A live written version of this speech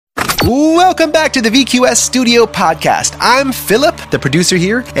Welcome back to the VQS Studio Podcast. I'm Philip, the producer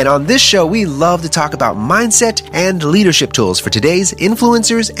here, and on this show, we love to talk about mindset and leadership tools for today's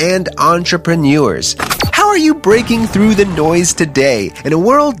influencers and entrepreneurs. How are you breaking through the noise today in a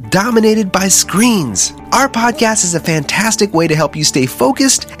world dominated by screens? Our podcast is a fantastic way to help you stay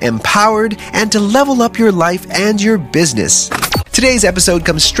focused, empowered, and to level up your life and your business. Today's episode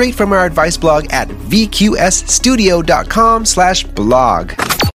comes straight from our advice blog at vqsstudio.com/blog.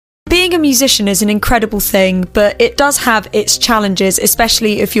 Being a musician is an incredible thing, but it does have its challenges,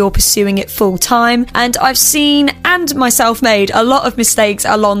 especially if you're pursuing it full time. And I've seen, and myself made, a lot of mistakes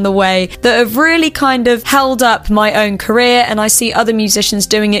along the way that have really kind of held up my own career, and I see other musicians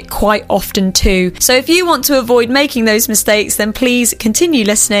doing it quite often too. So if you want to avoid making those mistakes, then please continue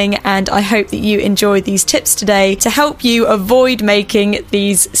listening, and I hope that you enjoy these tips today to help you avoid making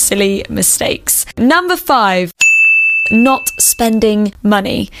these silly mistakes. Number 5. Not spending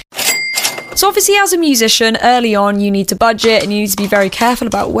money. So obviously as a musician, early on you need to budget and you need to be very careful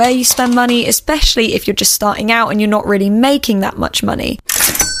about where you spend money, especially if you're just starting out and you're not really making that much money.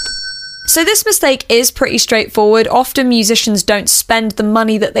 So this mistake is pretty straightforward. Often musicians don't spend the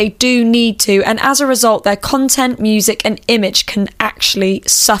money that they do need to, and as a result their content, music and image can actually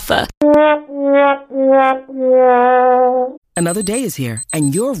suffer. Another day is here,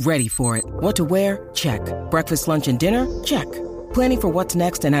 and you're ready for it. What to wear? Check. Breakfast, lunch, and dinner? Check. Planning for what's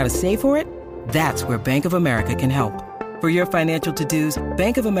next and how to save for it? That's where Bank of America can help. For your financial to-dos,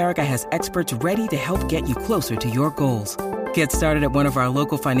 Bank of America has experts ready to help get you closer to your goals. Get started at one of our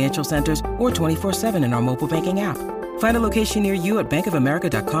local financial centers or 24/7 in our mobile banking app. Find a location near you at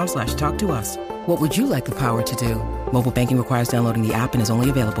bankofamerica.com/talktous. What would you like the power to do? Mobile banking requires downloading the app and is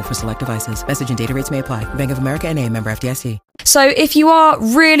only available for select devices. Message and data rates may apply. Bank of America NA, member FDIC. So if you are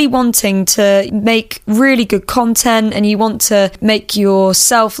really wanting to make really good content and you want to make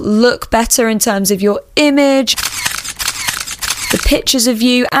yourself look better in terms of your image, the pictures of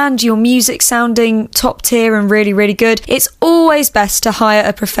you and your music sounding top tier and really, really good, it's always best to hire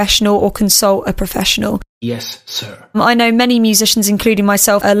a professional or consult a professional. Yes, sir. I know many musicians, including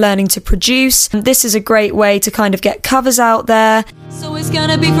myself, are learning to produce. This is a great way to kind of get covers out there. So it's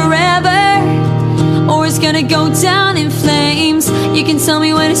gonna be forever, or it's gonna go down in flames. You can tell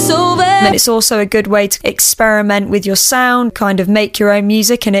me when it's over. And it's also a good way to experiment with your sound, kind of make your own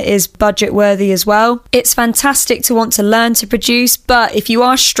music, and it is budget worthy as well. It's fantastic to want to learn to produce, but if you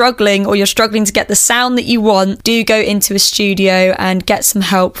are struggling or you're struggling to get the sound that you want, do go into a studio and get some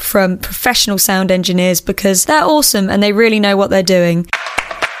help from professional sound engineers, because they're awesome and they really know what they're doing.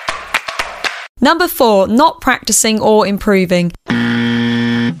 Number 4, not practicing or improving.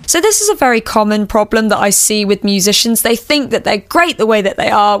 So this is a very common problem that I see with musicians. They think that they're great the way that they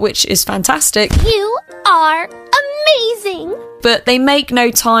are, which is fantastic. You are amazing! But they make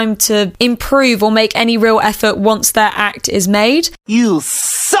no time to improve or make any real effort once their act is made. You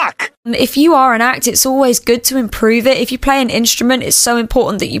suck! If you are an act, it's always good to improve it. If you play an instrument, it's so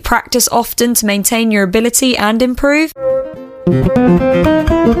important that you practice often to maintain your ability and improve.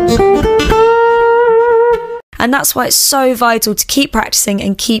 And that's why it's so vital to keep practicing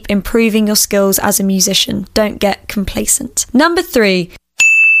and keep improving your skills as a musician. Don't get complacent. Number 3,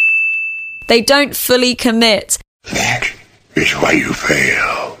 they don't fully commit. That is why you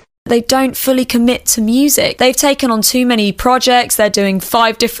fail. They don't fully commit to music. They've taken on too many projects, they're doing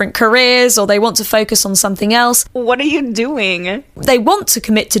 5 different careers, or they want to focus on something else. What are you doing? They want to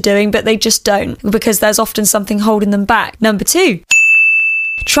commit to doing, but they just don't, because there's often something holding them back. Number 2,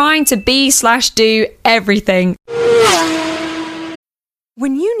 trying to be/do everything.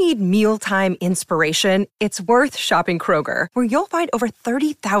 When you need mealtime inspiration, it's worth shopping Kroger, where you'll find over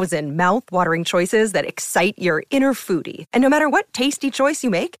 30,000 mouth-watering choices that excite your inner foodie. And no matter what tasty choice you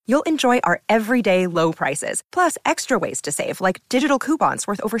make, you'll enjoy our everyday low prices, plus extra ways to save, like digital coupons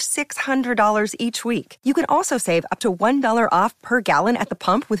worth over $600 each week. You can also save up to $1 off per gallon at the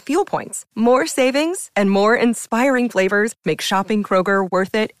pump with fuel points. More savings and more inspiring flavors make shopping Kroger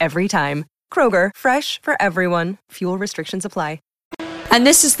worth it every time. Kroger, fresh for everyone. Fuel restrictions apply. And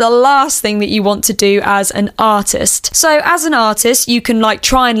this is the last thing that you want to do as an artist. So as an artist, you can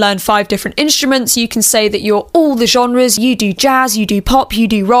try and learn 5 different instruments. You can say that you're all the genres. You do jazz, you do pop, you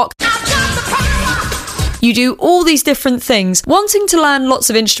do rock. You do all these different things. Wanting to learn lots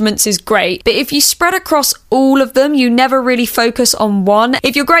of instruments is great, but if you spread across all of them, you never really focus on one.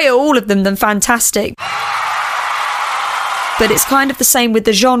 If you're great at all of them, then fantastic. But it's kind of the same with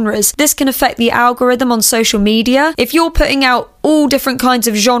the genres. This can affect the algorithm on social media. If you're putting out all different kinds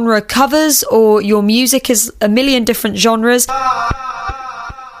of genre covers, or your music is a million different genres,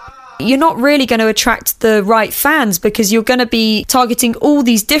 you're not really going to attract the right fans because you're going to be targeting all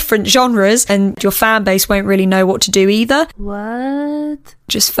these different genres and your fan base won't really know what to do either. What?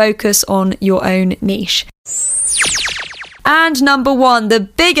 Just focus on your own niche. And number 1, the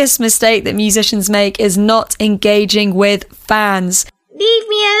biggest mistake that musicians make is not engaging with fans. Leave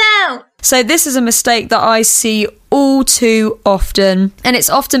me alone. So this is a mistake that I see all too often. And it's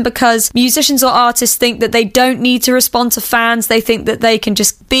often because musicians or artists think that they don't need to respond to fans. They think that they can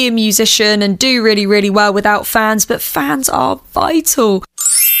just be a musician and do really, really well without fans. But fans are vital.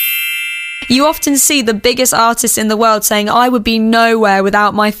 You often see the biggest artists in the world saying, I would be nowhere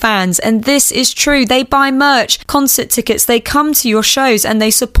without my fans. And this is true. They buy merch, concert tickets, they come to your shows and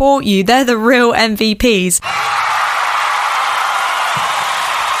they support you. They're the real MVPs.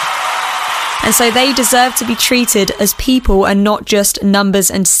 And so they deserve to be treated as people and not just numbers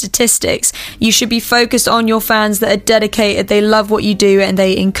and statistics. You should be focused on your fans that are dedicated, they love what you do and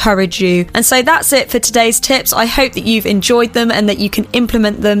they encourage you. And so that's it for today's tips. I hope that you've enjoyed them and that you can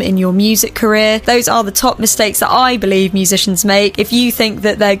implement them in your music career. Those are the top mistakes that I believe musicians make. If you think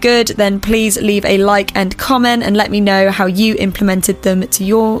that they're good, then please leave a like and comment and let me know how you implemented them to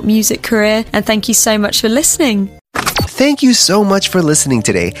your music career. And thank you so much for listening. Thank you so much for listening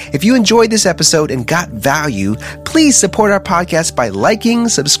today. If you enjoyed this episode and got value, please support our podcast by liking,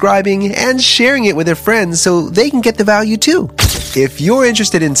 subscribing, and sharing it with your friends so they can get the value too. If you're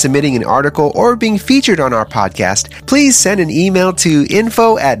interested in submitting an article or being featured on our podcast, please send an email to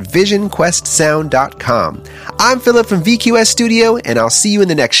info@visionquestsound.com. I'm Philip from VQS Studio, and I'll see you in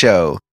the next show.